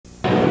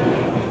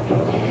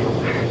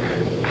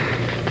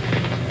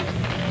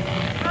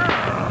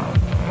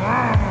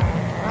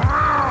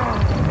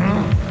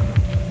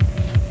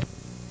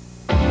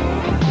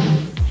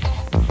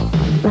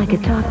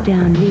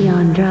down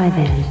neon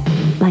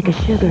drive-in, like a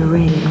Sugar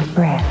Ray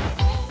Express.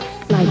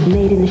 Like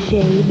made in the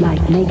shade,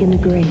 like making the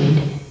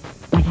grade.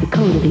 Like the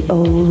code of the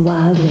old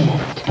Wild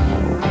West.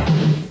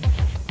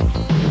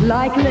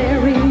 Like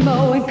Larry,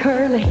 Moe, and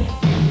Curly.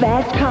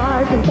 Fast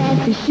cars and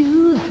fancy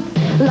shoes.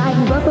 Like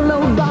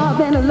Buffalo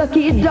Bob and a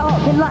lucky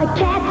dog. And like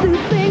cats who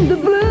sing the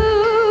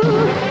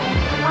blues.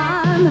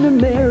 I'm an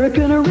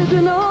American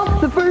original.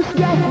 The first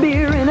draft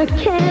beer in a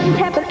can.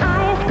 Tapping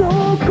ice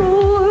cold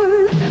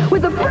Coors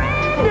with a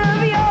friend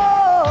of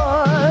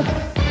yours.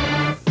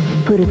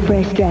 Put a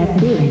fresh draft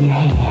beer in your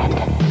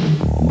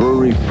hand.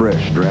 Brewery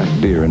Fresh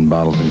draft beer in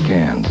bottles and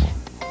cans.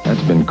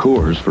 That's been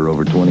Coors for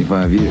over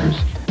 25 years.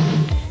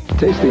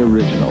 Taste the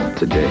original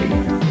today.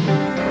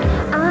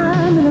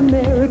 I'm an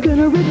American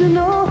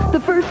original. The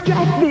first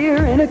draft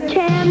beer in a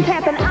can.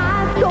 Tapping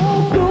ice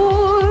cold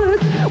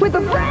Coors with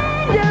a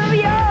friend of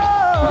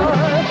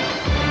yours.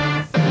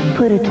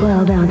 Put a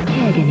 12-ounce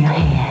keg in your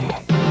hand.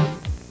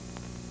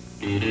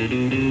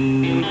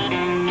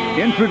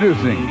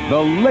 Introducing the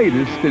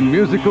latest in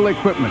musical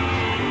equipment.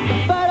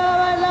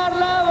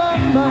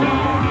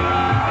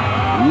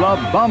 La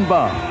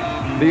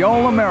Bamba, the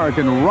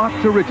all-American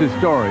rock-to-riches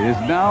story, is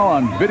now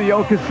on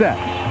video cassette.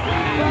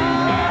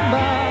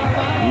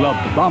 La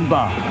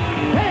Bamba.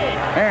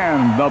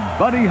 And the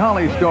Buddy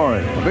Holly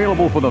story,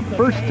 available for the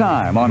first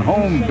time on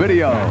home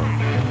video.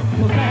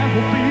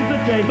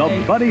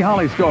 The Buddy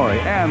Holly story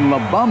and La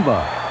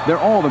Bamba. They're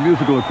all the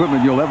musical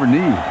equipment you'll ever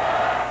need.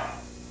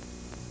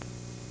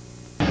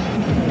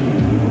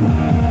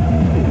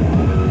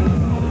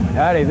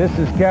 Howdy, this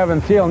is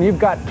Kevin Seal, and you've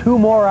got 2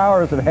 more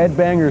hours of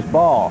Headbangers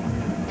Ball.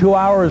 2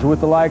 hours with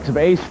the likes of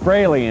Ace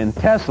Frehley and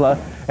Tesla,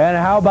 and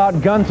how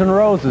about Guns N'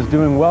 Roses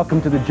doing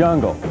Welcome to the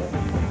Jungle?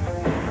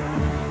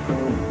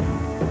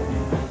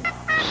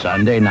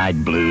 Sunday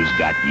night blues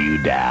got you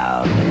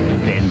down.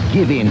 Then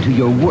give in to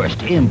your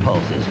worst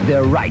impulses.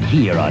 They're right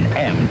here on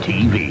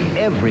MTV.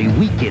 Every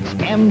week it's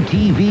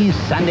MTV's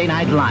Sunday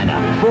Night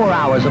lineup. 4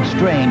 hours of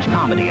strange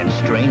comedy and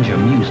stranger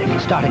music,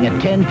 starting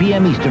at 10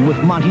 p.m. Eastern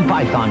with Monty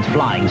Python's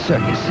Flying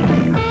Circus.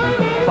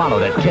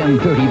 Followed at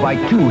 10:30 by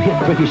 2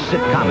 hit British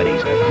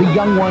sitcomedies, The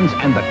Young Ones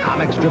and The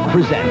Comic Strip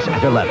Presents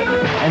at 11.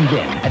 And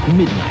then at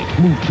midnight,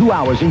 move 2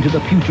 hours into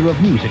the future of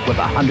music with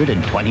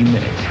 120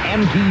 minutes.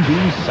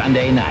 MTV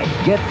Sunday Night.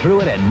 Get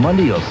through it and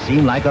Monday will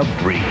seem like a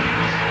breeze.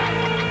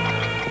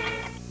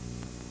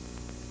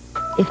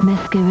 If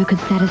mascara could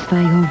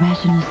satisfy your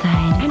rational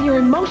side. And your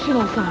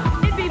emotional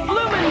side. It'd be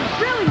bloomin'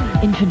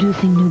 brilliant.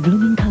 Introducing new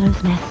Blooming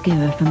Colors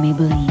mascara from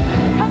Maybelline.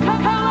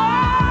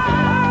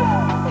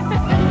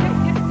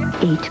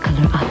 8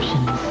 color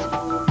options.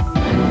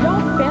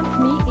 Don't fence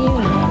me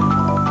in.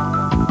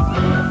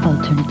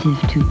 Alternative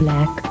to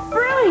black.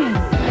 Brilliant.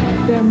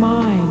 They're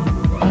mine.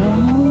 Oh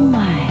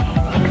my.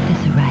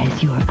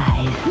 Accessorize your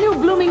eyes. New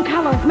Blooming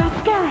Colors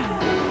mascara.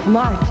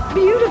 Smart.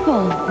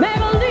 Beautiful.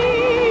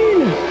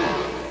 Maybelline.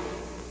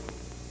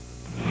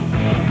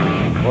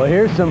 Well,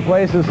 here's some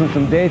places and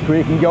some dates where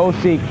you can go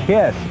see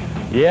Kiss.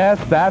 Yes,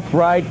 that's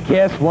right,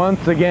 Kiss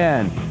once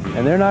again.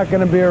 And they're not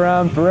going to be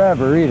around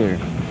forever either.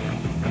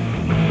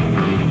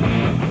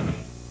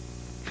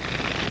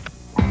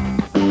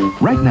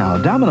 Right now,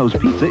 Domino's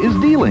Pizza is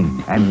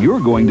dealing, and you're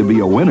going to be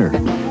a winner.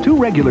 2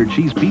 regular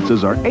cheese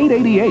pizzas are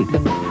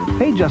 $8.88.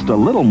 Pay just a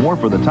little more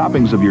for the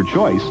toppings of your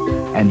choice,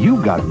 and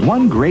you've got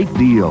one great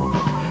deal.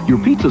 Your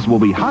pizzas will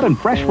be hot and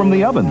fresh from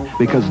the oven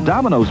because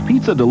Domino's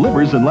Pizza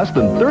delivers in less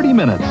than 30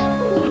 minutes.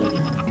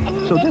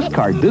 So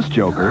discard this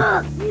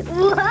joker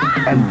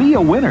and be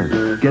a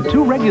winner. Get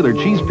 2 regular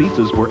cheese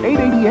pizzas for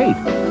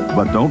 $8.88.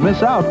 But don't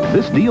miss out.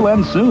 This deal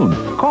ends soon.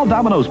 Call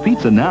Domino's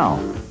Pizza now.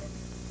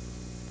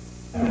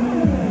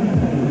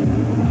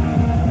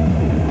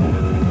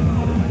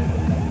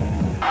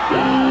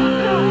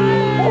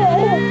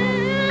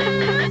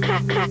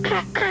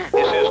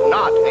 This is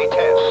not a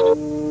test.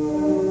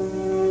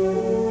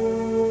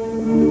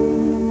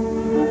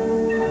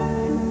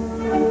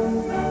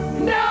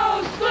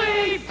 No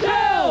sleep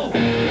till.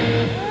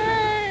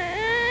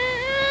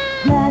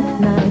 Last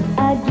night I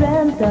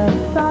dreamt of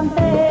San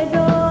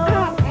Pedro.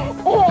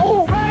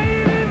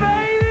 Baby,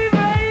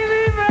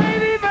 baby,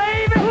 baby,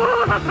 baby.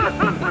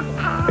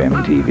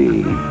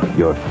 MTV,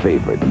 your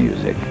favorite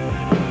music.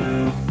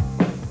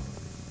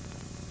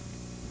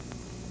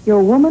 You're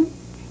a woman,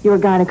 you're a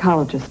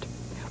gynecologist.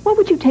 What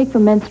would you take for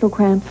menstrual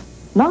cramps?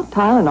 Not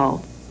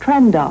Tylenol,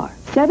 Trendar.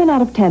 7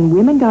 out of 10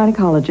 women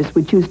gynecologists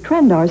would choose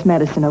Trendar's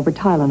medicine over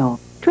Tylenol.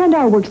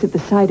 Trendar works at the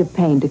site of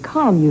pain to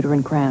calm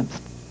uterine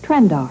cramps.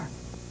 Trendar.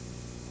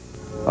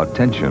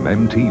 Attention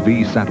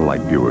MTV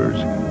satellite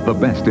viewers. The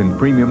best in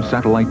premium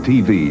satellite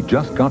TV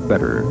just got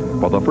better.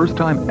 For the first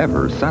time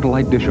ever,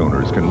 satellite dish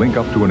owners can link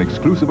up to an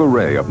exclusive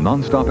array of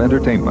non-stop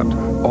entertainment,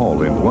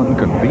 all in one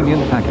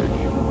convenient package.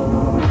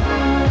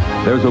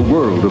 There's a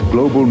world of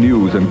global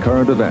news and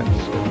current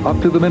events,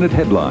 up-to-the-minute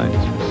headlines,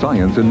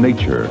 science and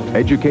nature,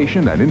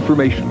 education and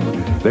information.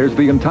 There's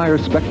the entire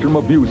spectrum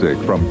of music,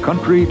 from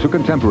country to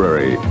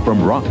contemporary,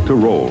 from rock to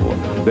roll.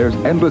 There's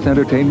endless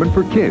entertainment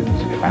for kids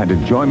and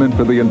enjoyment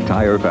for the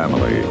entire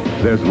family.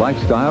 There's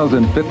lifestyles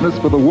and fitness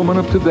for the woman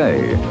of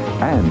today,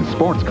 and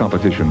sports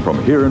competition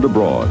from here and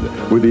abroad,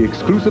 with the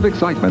exclusive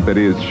excitement that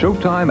is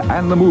Showtime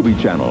and the Movie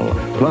Channel,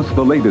 plus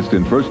the latest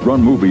in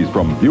first-run movies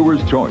from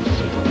viewer's choice.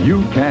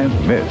 You can't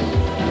miss.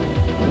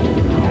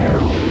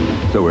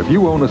 So if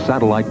you own a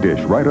satellite dish,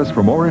 write us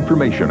for more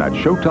information at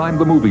Showtime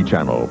the Movie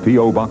Channel,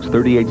 P.O. Box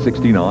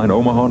 3869,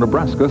 Omaha,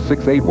 Nebraska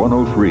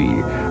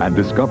 68103, and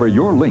discover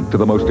your link to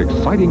the most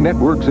exciting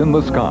networks in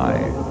the sky.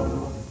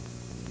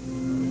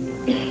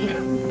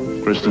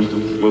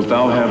 Kristen, wilt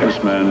thou have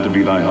this man to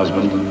be thy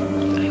husband?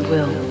 I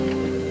will.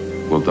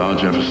 Wilt thou,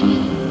 Jefferson,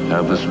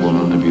 have this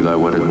woman to be thy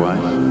wedded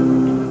wife?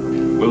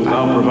 Wilt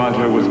thou provide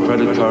her with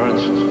credit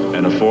cards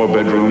and a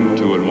 4-bedroom,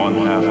 2 and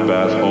 1/2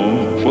 bath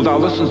home? Wilt thou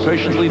listen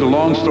patiently to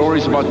long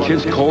stories about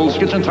kids' colds,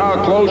 kitchen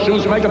towel, clothes,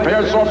 shoes, makeup,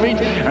 hair, soft meat,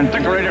 and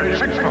decorated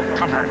six-foot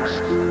cupboards?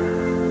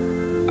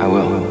 I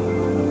will.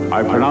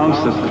 I pronounce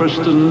that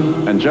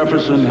Kristen and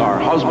Jefferson are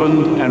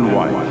husband and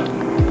wife.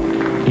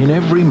 In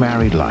every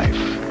married life,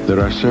 there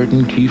are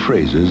certain key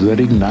phrases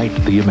that ignite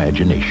the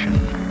imagination.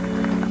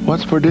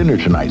 What's for dinner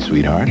tonight,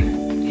 sweetheart?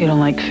 You don't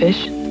like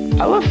fish?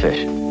 I love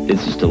fish.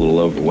 It's just a little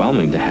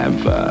overwhelming to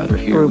have,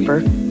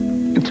 Grouper.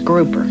 It's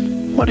grouper.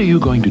 What are you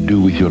going to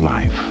do with your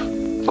life?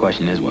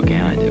 Question is, what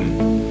can I do?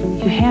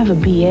 You have a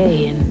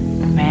BA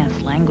in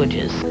math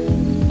languages.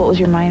 What was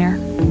your minor?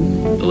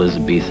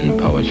 Elizabethan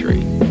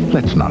poetry.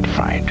 Let's not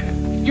fight.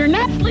 You're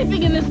not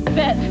sleeping in this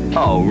bed.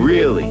 Oh,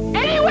 really?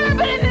 Anywhere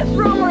but in this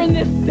room or in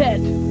this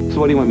bed. So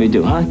what do you want me to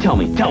do, huh? Tell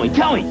me.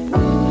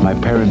 My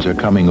parents are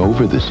coming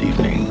over this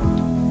evening.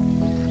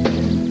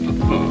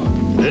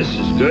 This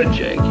is good,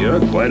 Jake. You're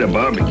quite a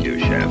barbecue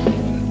chef.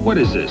 What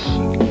is this?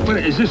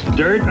 Is this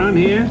dirt on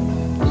here?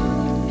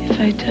 If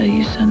I tell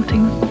you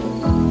something,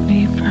 will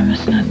you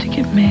promise not to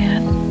get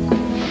mad?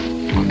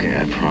 Okay,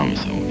 I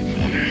promise I won't get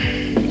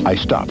mad. I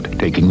stopped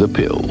taking the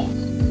pill.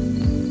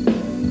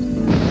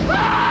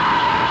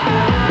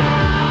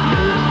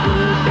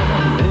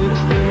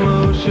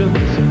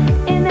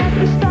 And at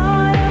the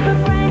start of a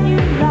brand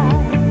new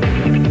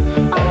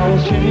life, all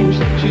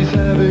changed. She's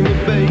having a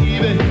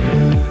baby.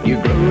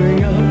 You're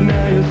growing up,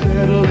 now you're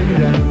settling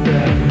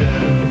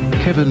down.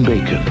 Kevin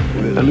Bacon,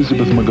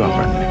 Elizabeth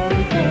McGovern,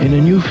 in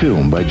a new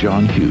film by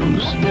John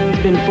Hughes.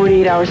 It's been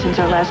 48 hours since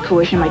our last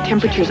coition. My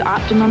temperature's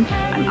optimum.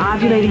 I'm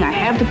ovulating. I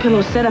have the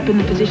pillow set up in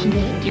the position.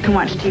 You can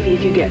watch TV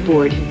if you get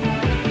bored.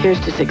 Here's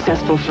to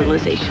successful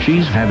fertilization.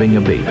 She's having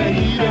a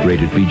baby.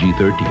 Rated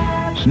PG-13.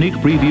 Sneak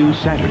preview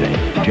Saturday,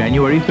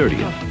 January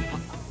 30th.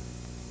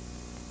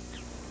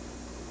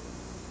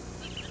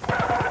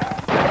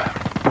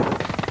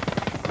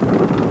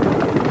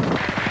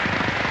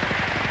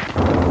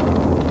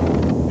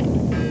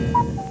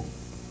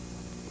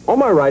 On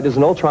my right is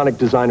an Ultronic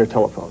designer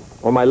telephone.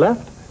 On my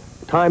left,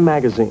 Time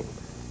magazine.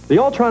 The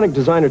Ultronic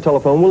designer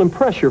telephone will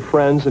impress your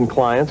friends and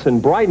clients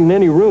and brighten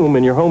any room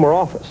in your home or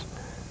office.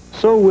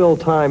 So will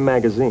Time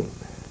magazine.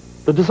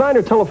 The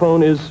designer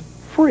telephone is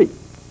free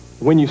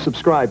when you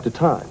subscribe to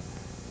Time.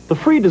 The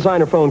free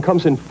designer phone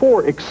comes in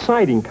 4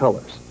 exciting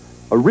colors: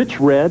 a rich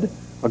red,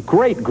 a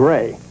great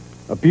gray,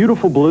 a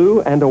beautiful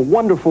blue, and a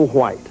wonderful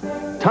white.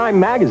 Time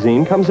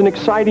magazine comes in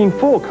exciting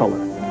full color,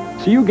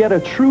 so you get a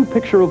true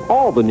picture of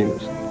all the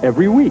news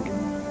every week.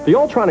 The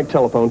Ultronic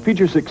telephone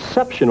features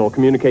exceptional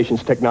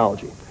communications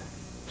technology.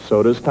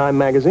 So does Time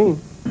magazine.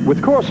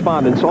 With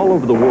correspondence all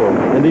over the world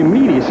and the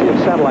immediacy of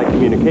satellite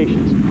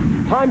communications,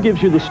 Time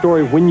gives you the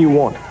story when you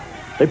want it.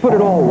 They put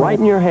it all right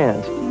in your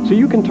hands, so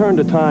you can turn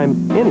to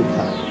Time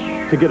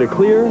anytime to get a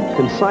clear,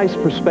 concise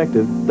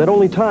perspective that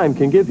only Time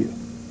can give you.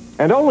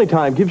 And only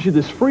Time gives you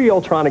this free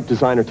Ultronic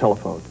designer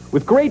telephone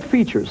with great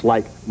features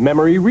like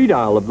memory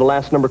redial of the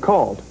last number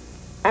called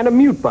and a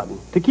mute button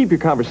to keep your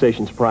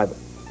conversations private.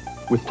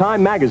 With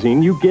Time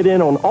magazine, you get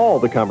in on all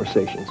the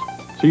conversations,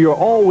 so you're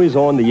always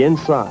on the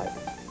inside.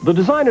 The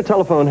designer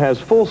telephone has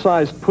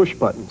full-sized push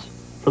buttons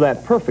for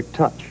that perfect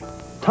touch.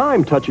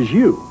 Time touches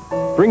you,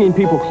 bringing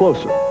people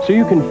closer so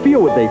you can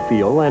feel what they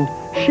feel and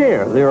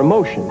share their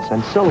emotions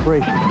and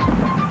celebrations.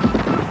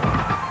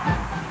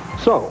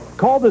 So,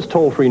 call this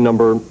toll-free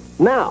number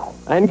now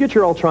and get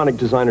your Ultronic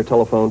designer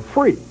telephone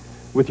free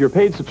with your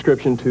paid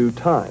subscription to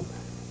Time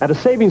at a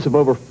savings of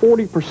over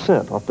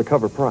 40% off the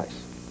cover price.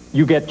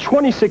 You get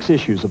 26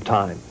 issues of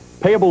Time,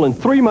 payable in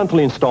 3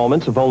 monthly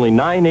installments of only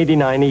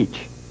 $9.89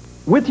 each.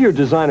 With your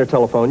designer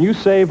telephone, you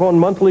save on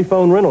monthly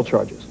phone rental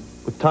charges.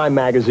 With Time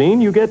magazine,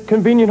 you get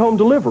convenient home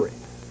delivery.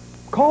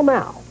 Call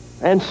now,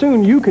 and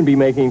soon you can be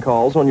making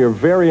calls on your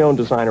very own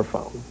designer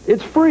phone.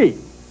 It's free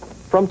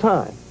from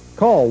Time.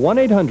 Call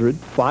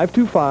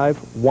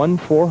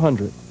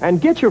 1-800-525-1400 and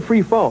get your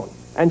free phone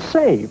and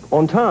save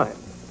on Time.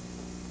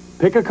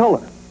 Pick a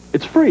color.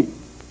 It's free.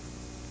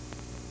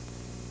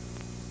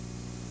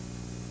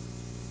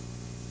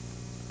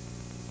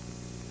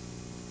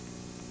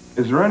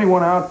 Is there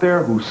anyone out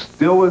there who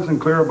still isn't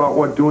clear about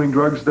what doing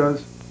drugs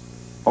does?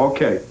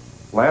 Okay,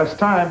 last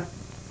time.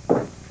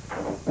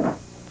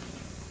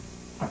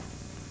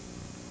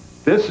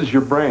 This is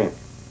your brain.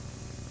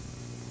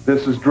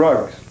 This is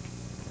drugs.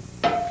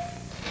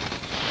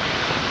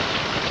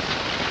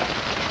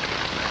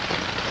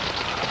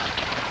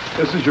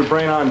 This is your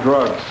brain on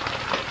drugs.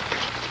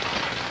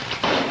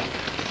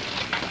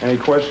 Any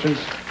questions?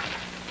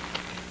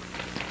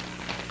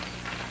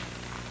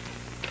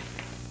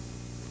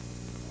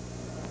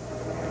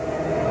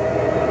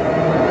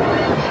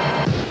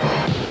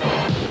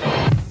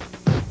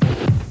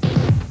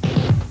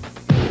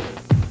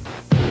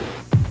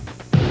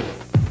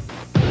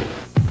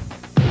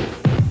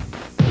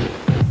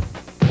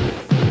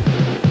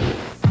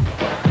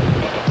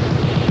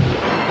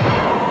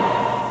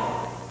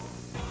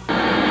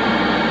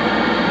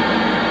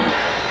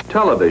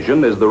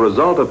 Television is the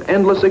result of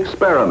endless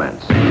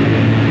experiments.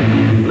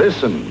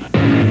 Listen.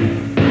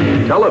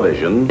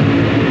 Television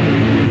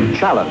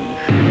challenge.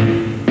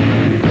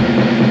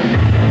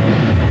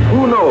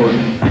 Who knows?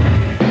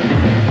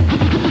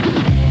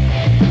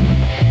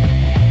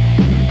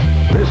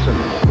 Listen.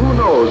 Who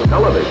knows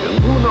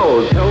television? Who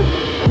knows health?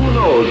 Who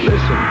knows?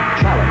 Listen.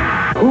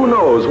 Challenge. Who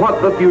knows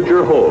what the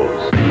future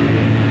holds?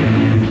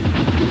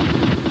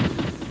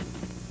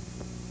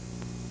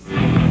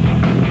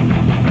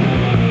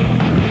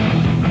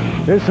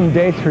 Here's some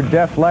dates for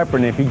Def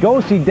Leppard. And if you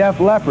go see Def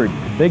Leppard,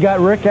 they got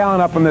Rick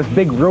Allen up on this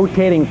big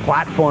rotating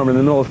platform in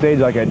the middle of the stage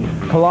like a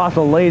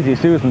colossal Lazy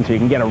Susan, so you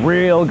can get a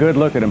real good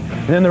look at him.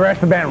 And then the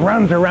rest of the band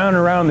runs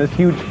around this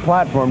huge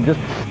platform just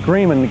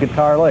screaming the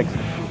guitar licks.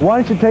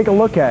 Why don't you take a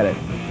look at it?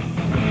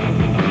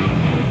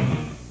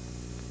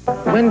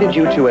 When did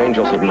you two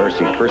Angels of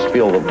Mercy first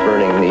feel the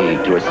burning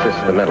need to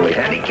assist the mentally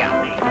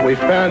handicapped? We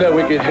found out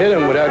we could hit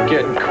him without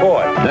getting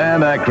caught.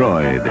 Dan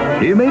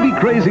Akroyd. He may be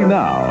crazy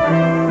now.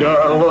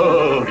 I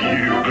love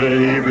you,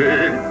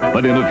 baby.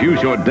 But in a few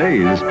short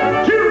days,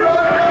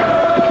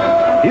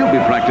 he'll be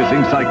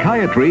practicing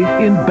psychiatry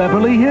in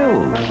Beverly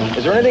Hills.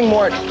 Is there anything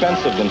more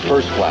expensive than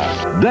first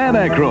class? Dan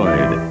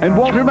Akroyd and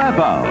Walter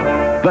Matthau.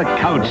 The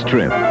Couch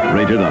Trip.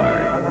 Rated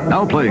R.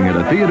 Now playing at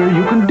a theater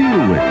you can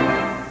deal with.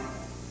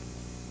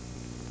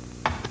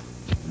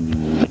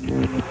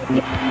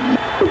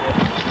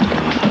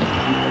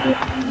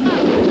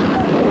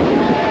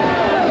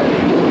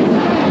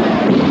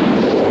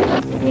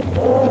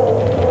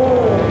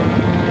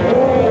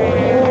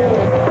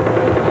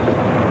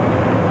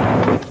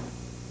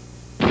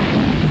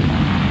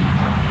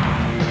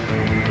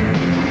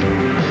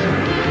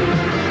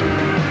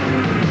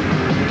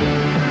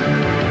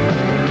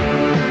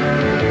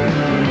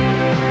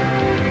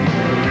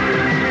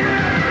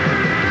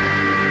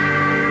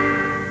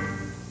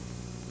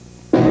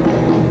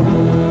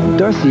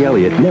 Darcy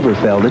Elliott never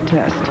failed a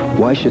test.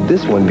 Why should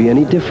this one be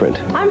any different?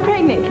 I'm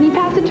pregnant. Can you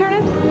pass the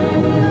turnips?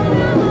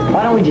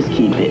 Why don't we just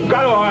keep it?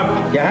 Go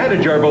on! You had a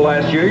gerbil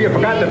last year. You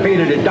forgot to feed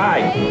it. It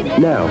died.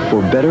 Now,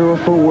 for better or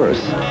for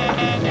worse,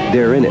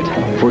 they're in it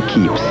for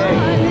keeps.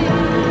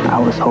 I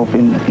was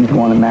hoping you'd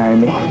want to marry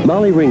me.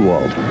 Molly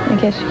Ringwald. I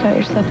guess you got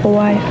yourself a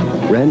wife.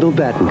 Randall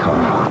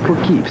Battencock. For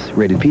keeps,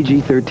 rated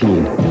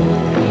PG-13.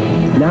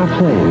 Now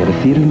playing at a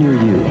theater near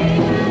you.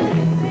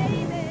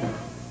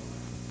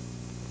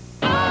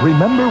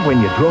 Remember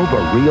when you drove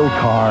a real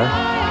car,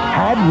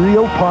 had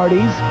real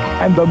parties,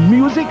 and the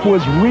music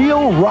was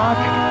real rock?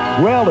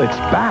 Well, it's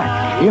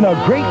back in a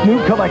great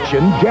new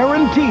collection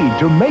guaranteed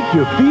to make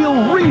you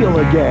feel real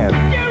again.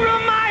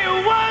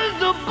 Jeremiah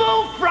was a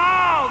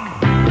bullfrog,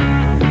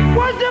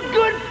 was a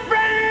good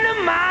friend of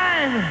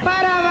mine.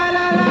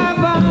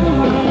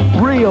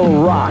 Real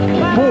rock,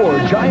 4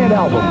 giant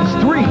albums,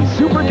 3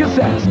 super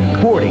cassettes,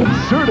 40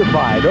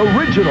 certified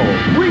original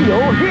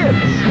real hits.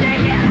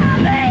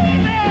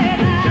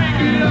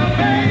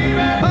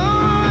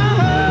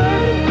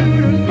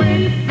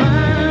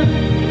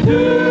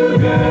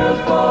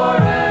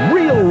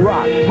 Real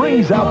rock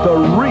brings out the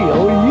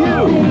real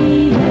you.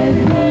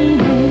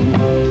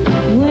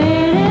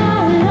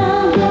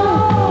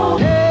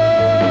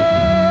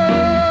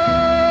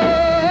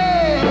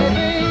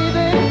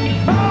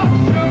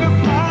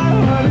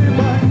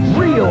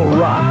 Real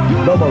rock,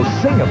 the most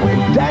singable,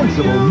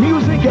 danceable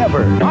music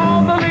ever.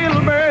 All the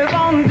little birds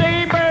on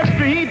Daybird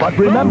Street. But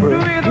remember,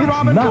 it's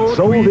not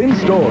sold in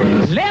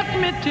stores. Let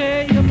me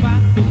tell you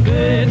about the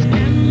birds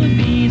and the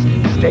bees.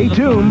 Stay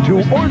tuned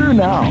to order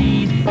now.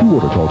 To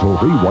order, call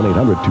toll-free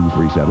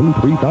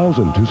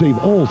 1-800-237-3000 to save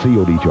all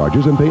COD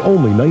charges and pay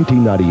only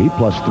 $19.98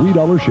 plus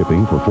 $3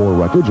 shipping for 4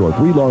 records or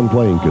 3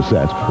 long-playing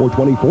cassettes or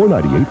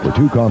 $24.98 for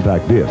 2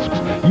 compact discs.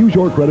 Use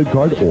your credit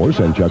card or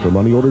send check or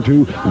money order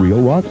to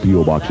Real Rock,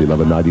 P.O. Box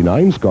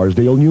 1199,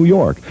 Scarsdale, New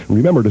York.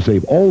 Remember to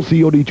save all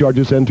COD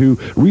charges sent to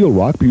Real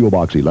Rock, P.O.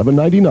 Box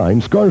 1199,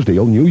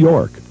 Scarsdale, New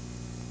York.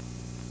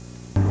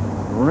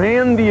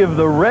 Randy of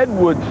the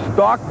Redwoods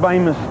stalked by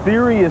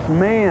mysterious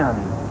man.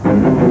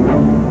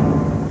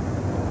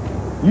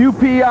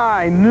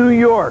 UPI, New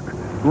York.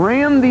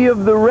 Randy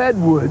of the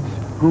Redwoods,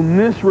 whom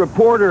this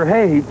reporter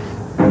hates,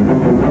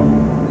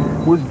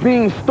 was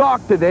being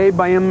stalked today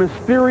by a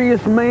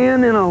mysterious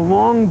man in a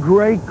long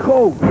gray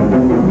coat.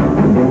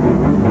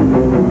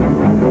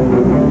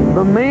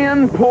 The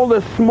man pulled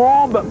a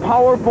small but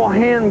powerful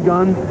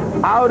handgun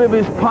out of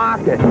his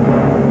pocket.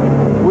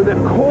 With a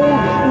cold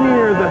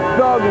sneer, the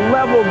thug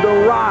leveled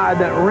the rod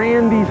at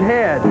Randy's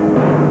head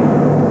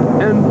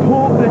and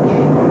pulled the...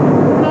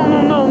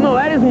 No,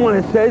 that isn't what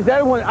it says.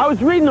 I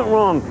was reading it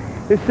wrong.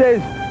 It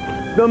says,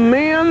 the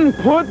man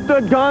put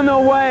the gun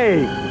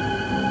away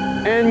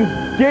and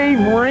gave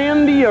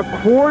Randy a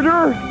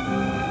quarter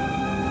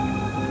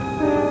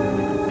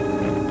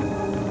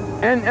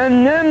and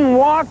then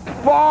walked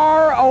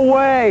far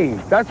away.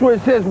 That's what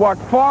it says,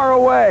 walked far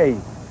away.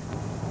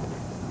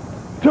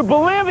 To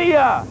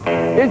Bolivia!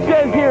 It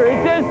says here,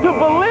 it says to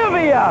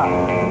Bolivia!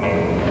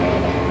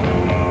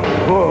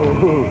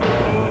 Whoa.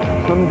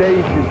 Some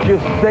days it's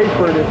just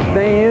safer to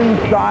stay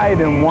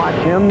inside and watch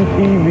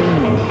MTV.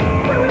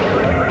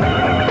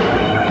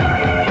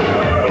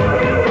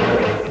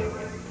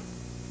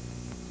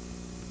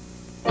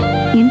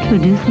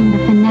 Introducing the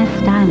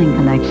Finesse Styling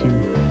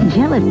Collection.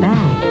 Gel it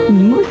back,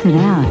 mousse it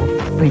out,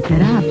 spritz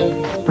it up,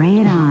 spray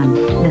it on.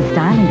 The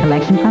Styling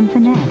Collection from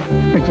Finesse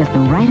for just the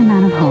right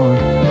amount of hold.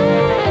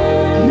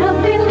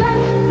 Nothing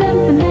less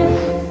than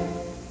Finesse.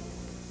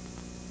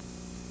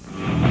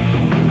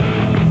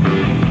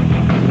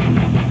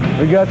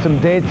 We got some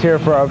dates here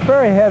for a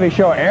very heavy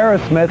show.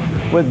 Aerosmith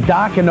with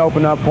Dokken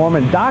open up for him,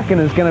 and Dokken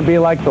is going to be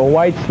like the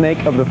white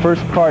snake of the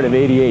first part of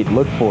 '88.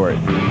 Look for it.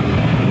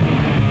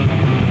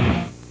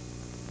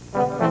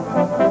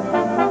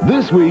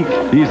 This week,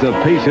 he's a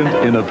patient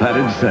in a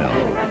padded cell.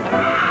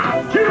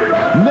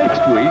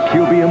 Next week,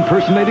 he'll be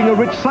impersonating a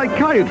rich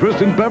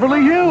psychiatrist in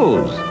Beverly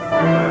Hills.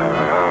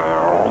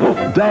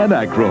 Dan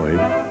Akroyd.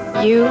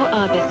 You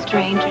are the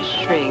strangest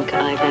shrink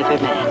I've ever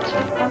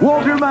met.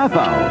 Walter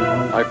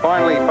Matthau. I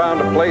finally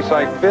found a place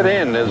I fit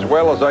in as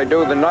well as I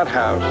do the Nut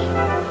House.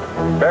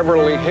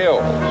 Beverly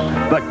Hills.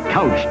 The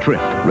Couch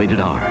Trip, rated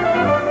R.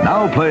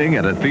 Now playing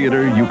at a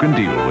theater you can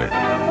deal with.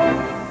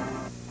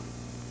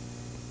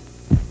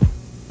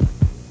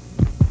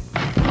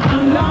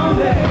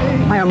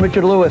 Hi, I'm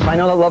Richard Lewis. I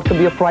know that love can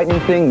be a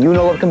frightening thing. You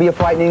know love can be a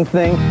frightening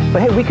thing.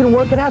 But hey, we can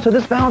work it out so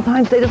this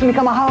Valentine's Day doesn't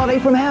become a holiday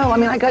from hell. I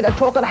mean, I got a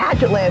talk of the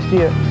hatchet last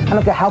year. I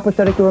don't care how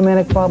pathetic your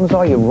romantic problems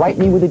are. You write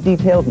me with the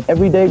details, and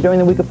every day during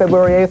the week of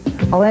February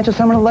 8th, I'll answer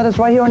some of the letters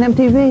right here on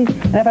MTV.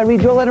 And if I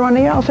read your letter on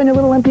the air, I'll send you a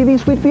little MTV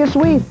sweet for your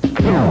sweet.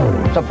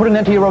 So put an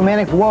end to your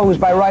romantic woes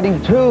by writing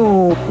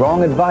to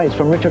Wrong Advice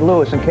from Richard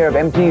Lewis in care of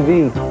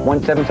MTV,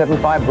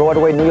 1775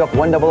 Broadway, New York,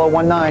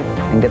 10019,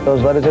 and get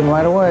those letters in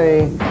right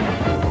away.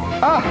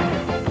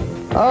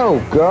 Oh,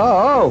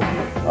 God.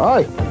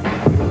 Oh.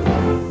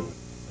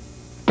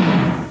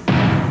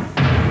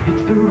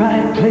 It's the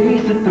right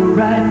place at the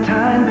right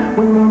time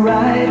when the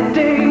right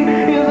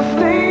day is a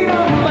state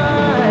of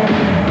mind.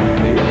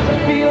 It's a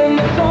feeling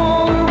that's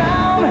all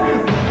around.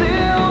 The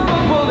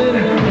silver bullet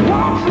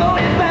won't slow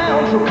it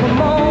down. So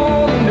come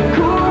on into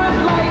Coors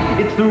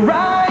Light. It's the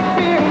right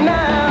beer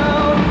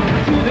now.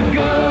 To the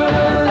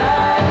good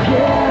life,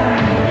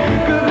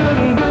 yeah.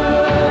 Good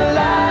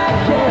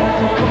life, yeah. So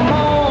come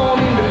on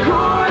into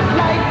Coors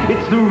Light.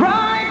 It's the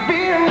right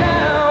beer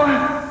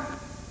now.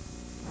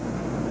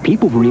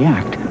 People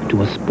react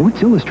to a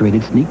Sports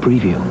Illustrated sneak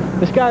preview.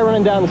 This guy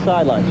running down the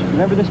sidelines.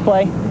 Remember this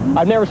play?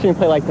 I've never seen a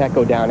play like that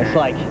go down. It's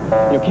like,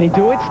 can he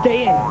do it?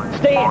 Stay in.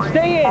 Stay in.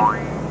 Stay in.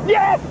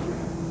 Yes!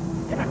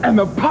 And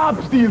the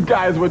pops these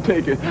guys were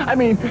taking. I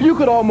mean, you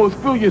could almost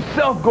feel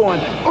yourself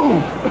going,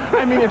 ooh.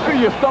 I mean, and feel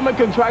your stomach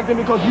contracting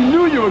because you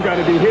knew you were going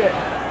to be hit.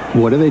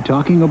 What are they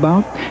talking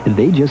about?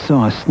 They just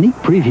saw a sneak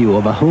preview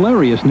of a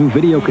hilarious new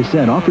video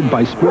cassette offered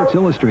by Sports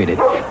Illustrated,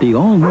 the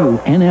all-new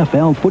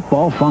NFL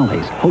Football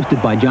Follies,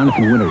 hosted by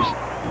Jonathan Winters.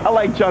 I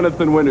like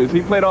Jonathan Winters.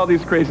 He played all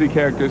these crazy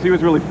characters. He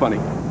was really funny.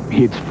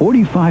 It's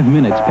 45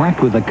 minutes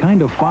packed with the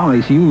kind of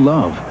follies you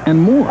love,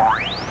 and more.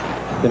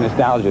 The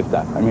nostalgia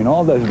stuff. I mean,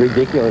 all those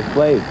ridiculous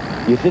plays.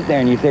 You sit there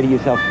and you say to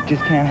yourself, it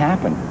just can't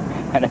happen.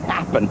 And it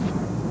happens.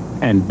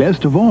 And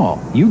best of all,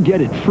 you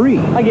get it free.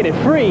 I get it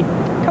free?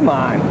 Come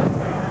on.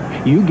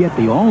 You get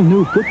the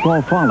all-new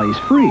Football Follies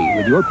free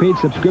with your paid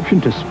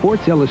subscription to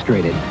Sports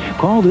Illustrated.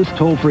 Call this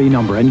toll-free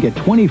number and get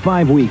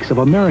 25 weeks of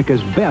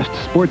America's best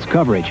sports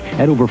coverage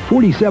at over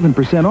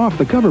 47% off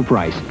the cover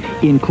price,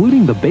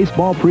 including the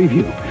baseball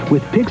preview,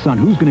 with picks on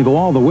who's going to go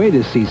all the way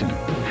this season.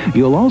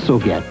 You'll also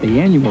get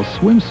the annual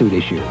swimsuit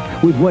issue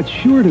with what's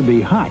sure to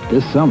be hot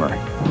this summer.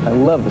 I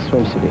love the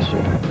swimsuit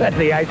issue. That's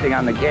the icing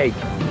on the cake.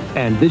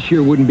 And this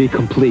year wouldn't be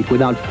complete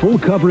without full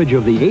coverage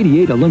of the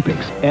 '88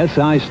 Olympics,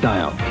 SI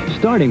style,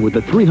 starting with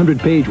the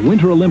 300-page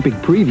Winter Olympic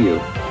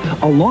preview.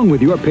 Along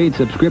with your paid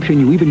subscription,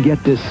 you even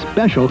get this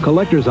special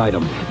collector's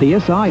item, the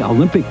SI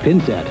Olympic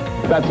pin set.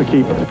 That's a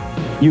keeper.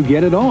 You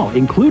get it all,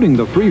 including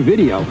the free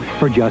video,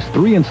 for just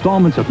 3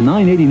 installments of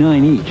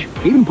 $9.89 each.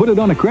 Even put it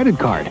on a credit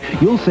card.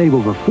 You'll save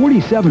over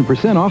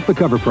 47% off the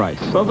cover price.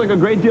 Sounds like a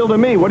great deal to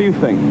me. What do you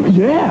think?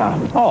 Yeah.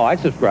 Oh,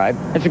 I'd subscribe.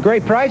 It's a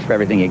great price for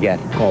everything you get.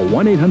 Call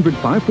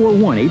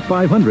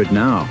 1-800-541-8500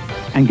 now.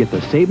 and get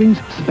the savings,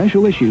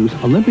 special issues,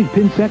 Olympic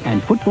pin set,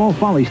 and Football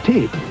Follies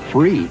tape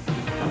free.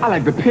 I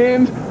like the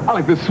pins, I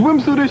like the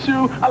swimsuit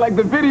issue, I like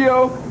the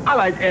video, I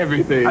like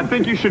everything. I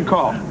think you should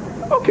call.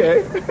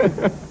 Okay.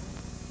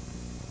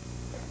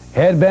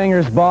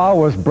 Headbangers Ball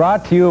was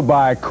brought to you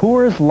by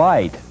Coors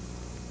Light.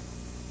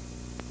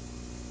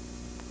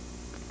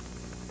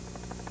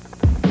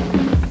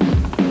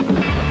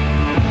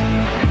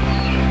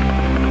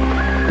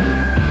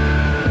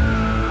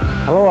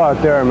 Hello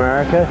out there,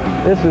 America.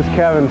 This is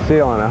Kevin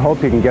Seal, and I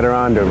hope you can get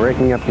around to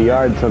raking up the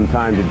yard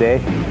sometime today.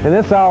 In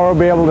this hour, we'll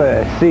be able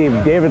to see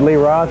David Lee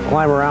Roth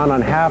climb around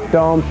on Half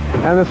Dome,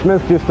 and the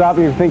Smiths Do Stop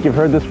You Think You've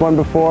Heard this one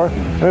before.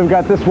 And we've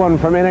got this one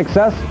from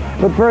INXS,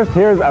 but first,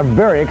 here's a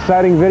very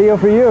exciting video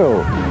for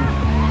you.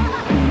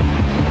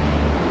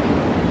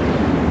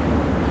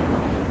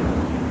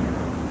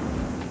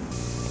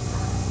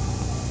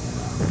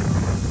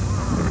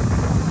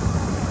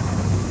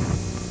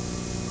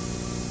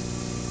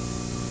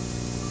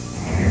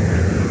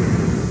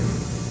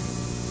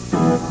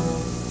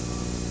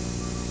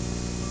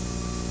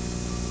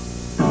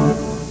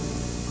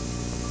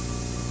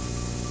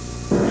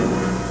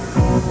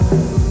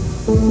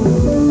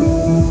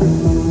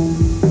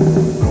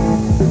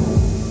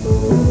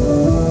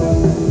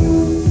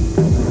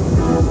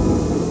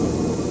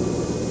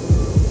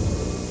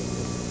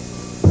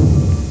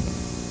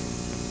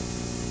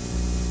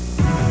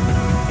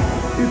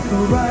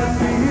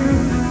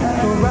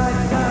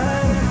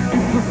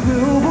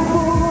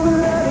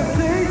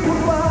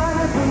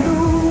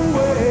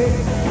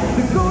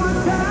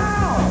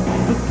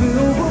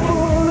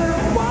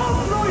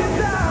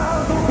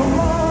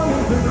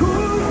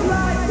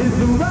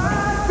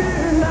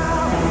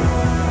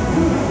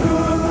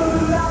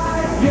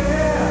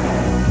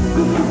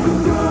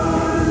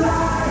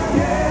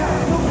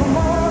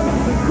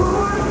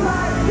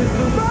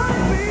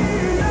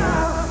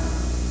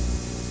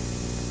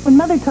 When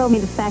Mother told me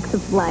the facts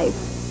of life,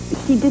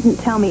 she didn't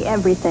tell me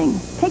everything.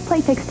 Take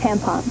Playtex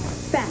tampons.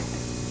 Fact.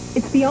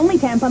 It's the only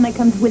tampon that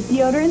comes with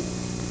deodorant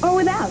or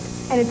without,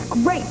 and it's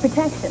great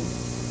protection.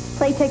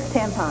 Playtex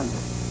tampons.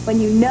 When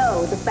you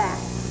know the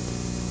facts.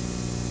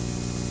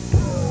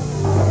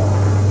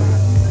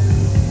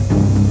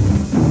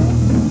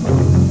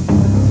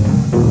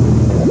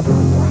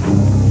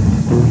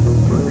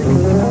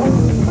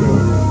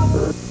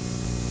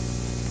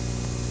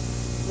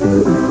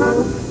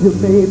 You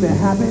made me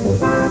happy,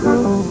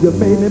 you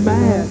made me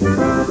mad.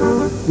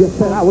 You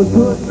said I was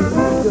good,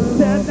 you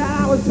said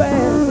that I was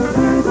bad.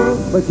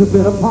 But you've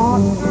been a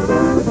part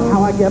of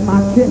how I get my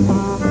kick.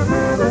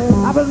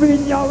 I've been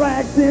reading your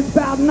rag since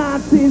about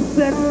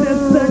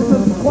 1966,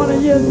 and 20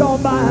 years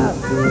gone by.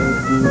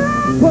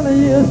 20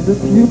 years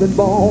since you've been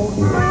born.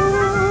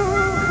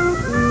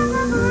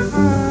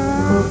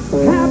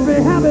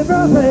 Happy, happy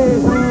birthday.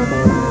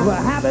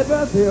 Well, happy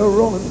birthday,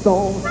 Rolling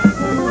Stone.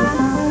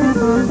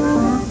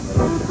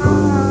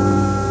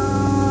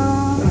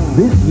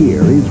 This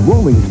year is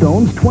Rolling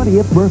Stone's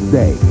 20th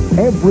birthday.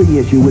 Every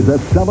issue is a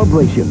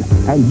celebration,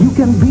 and you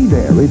can be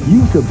there if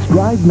you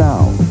subscribe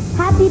now.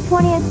 Happy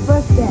 20th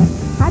birthday.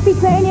 Happy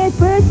 20th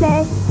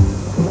birthday.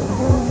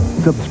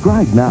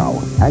 Subscribe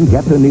now and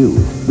get the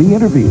news, the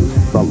interviews,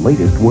 the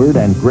latest word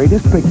and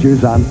greatest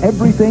pictures on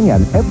everything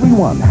and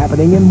everyone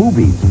happening in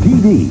movies,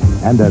 TV,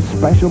 and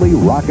especially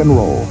rock and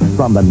roll.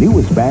 From the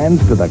newest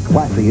bands to the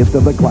classiest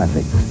of the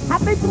classics.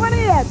 Happy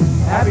 20th.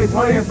 Happy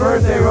 20th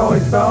birthday,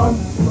 Rolling Stone.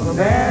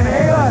 Van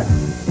Halen.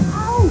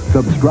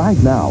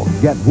 Subscribe now.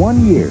 Get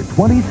 1 year,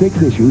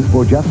 26 issues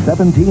for just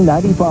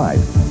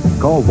 $17.95.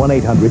 Call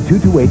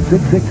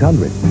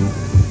 1-800-228-6600.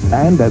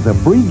 And as a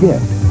free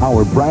gift,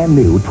 our brand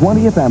new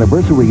 20th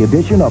anniversary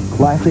edition of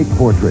Classic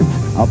Portraits,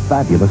 a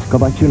fabulous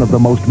collection of the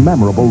most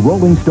memorable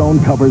Rolling Stone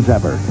covers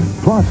ever.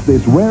 Plus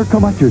this rare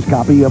collector's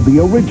copy of the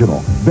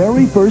original,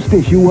 very first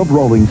issue of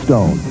Rolling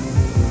Stone.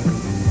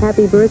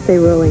 Happy birthday,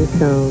 Rolling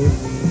Stone.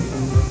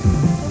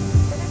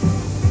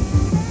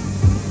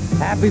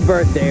 Happy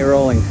birthday,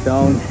 Rolling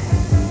Stone.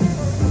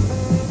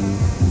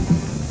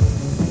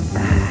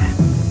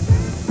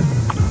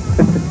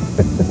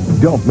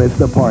 Don't miss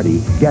the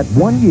party. Get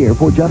 1 year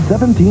for just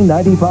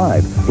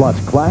 $17.95, plus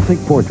classic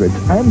portraits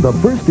and the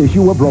first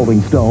issue of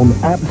Rolling Stone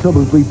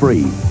absolutely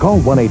free. Call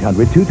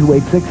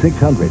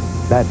 1-800-228-6600.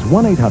 That's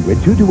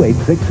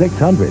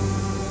 1-800-228-6600.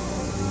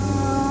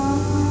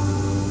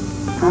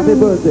 Happy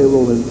birthday,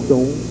 Rolling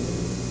Stone.